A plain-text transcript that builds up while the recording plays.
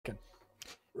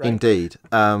Right? Indeed.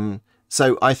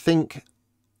 So I think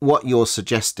what you're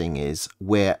suggesting is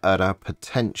we're at a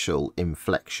potential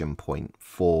inflection point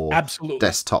for Absolutely.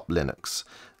 desktop Linux.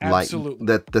 Like Absolutely.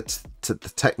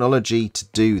 the technology to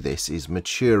do this is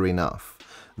mature enough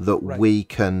that Right. we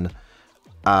can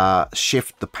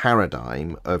shift the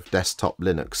paradigm of desktop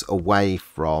Linux away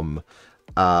from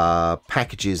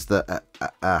packages that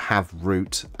have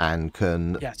root and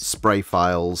can Yes. spray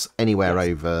files anywhere Yes.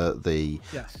 over the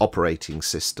Yes. operating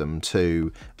system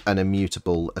to an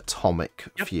immutable atomic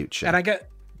Yep. And future. I get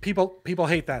people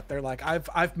hate that. They're like,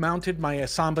 I've mounted my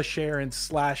Samba share and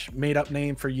slash made up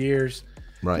name for years.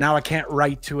 Right. Now I can't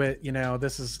write to it. You know,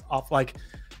 this is off. Like,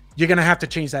 you're gonna have to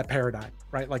change that paradigm,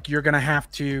 right? Like, you're gonna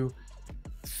have to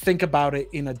think about it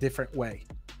in a different way.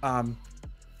 And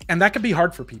that can be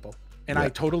hard for people. And I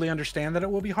totally understand that it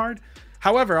will be hard.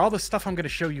 However, all the stuff I'm going to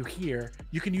show you here,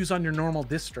 you can use on your normal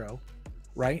distro,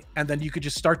 right? And then you could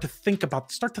just start to think about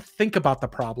the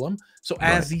problem. So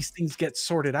as these things get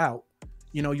sorted out,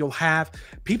 you know, you'll have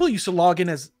people used to log in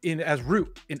as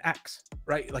root in X,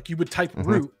 right? Like, you would type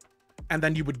root and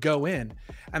then you would go in.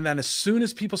 And then as soon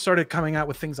as people started coming out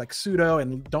with things like sudo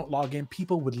and don't log in,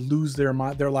 people would lose their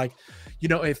mind. They're like, you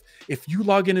know, if you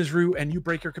log in as root and you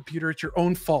break your computer, it's your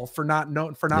own fault for not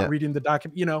reading the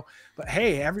document, you know. But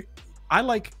hey, I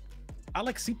like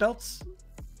seatbelts.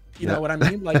 You know what I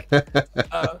mean? Like,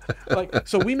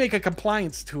 so we make a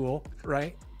compliance tool,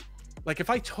 right? Like, if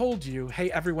I told you,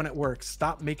 hey, everyone at work,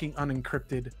 stop making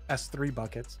unencrypted S3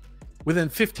 buckets, within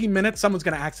 15 minutes, someone's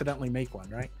going to accidentally make one,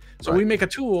 right? So we make a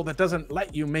tool that doesn't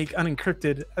let you make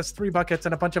unencrypted S3 buckets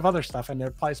and a bunch of other stuff, and it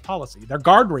applies policy. They're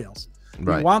guardrails.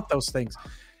 We want those things.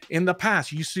 In the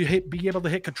past, you used to be able to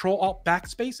hit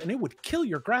Control-Alt-Backspace, and it would kill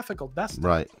your graphical desktop.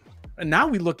 Right. And now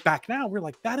we look back now, we're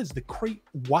like, that is the crate.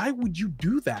 Why would you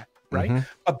do that? Right.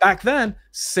 But back then,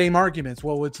 same arguments.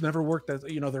 Well, it's never worked. That,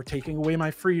 you know, they're taking away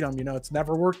my freedom. You know, it's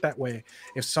never worked that way.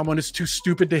 If someone is too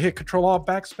stupid to hit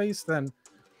Control-Alt-Backspace, then,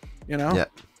 you know,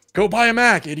 go buy a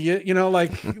Mac, idiot. You know,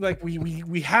 like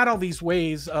we had all these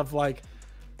ways of, like,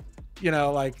 you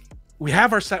know, like, we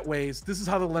have our set ways. This is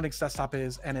how the Linux desktop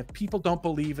is. And if people don't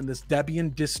believe in this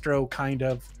Debian distro kind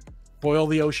of boil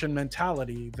the ocean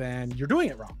mentality, then you're doing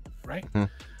it wrong, right?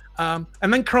 And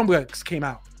then Chromebooks came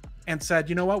out and said,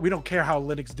 you know what? We don't care how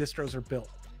Linux distros are built.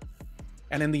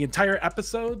 And in the entire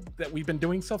episode that we've been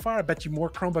doing so far, I bet you more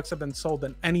Chromebooks have been sold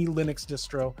than any Linux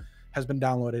distro has been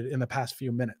downloaded in the past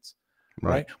few minutes.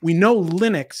 Right? We know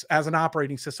Linux as an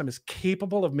operating system is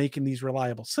capable of making these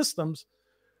reliable systems.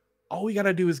 All we got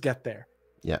to do is get there.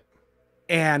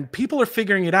 And people are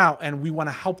figuring it out, and we want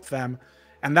to help them.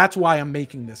 And that's why I'm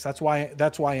making this. That's why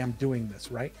I'm doing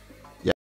this, right?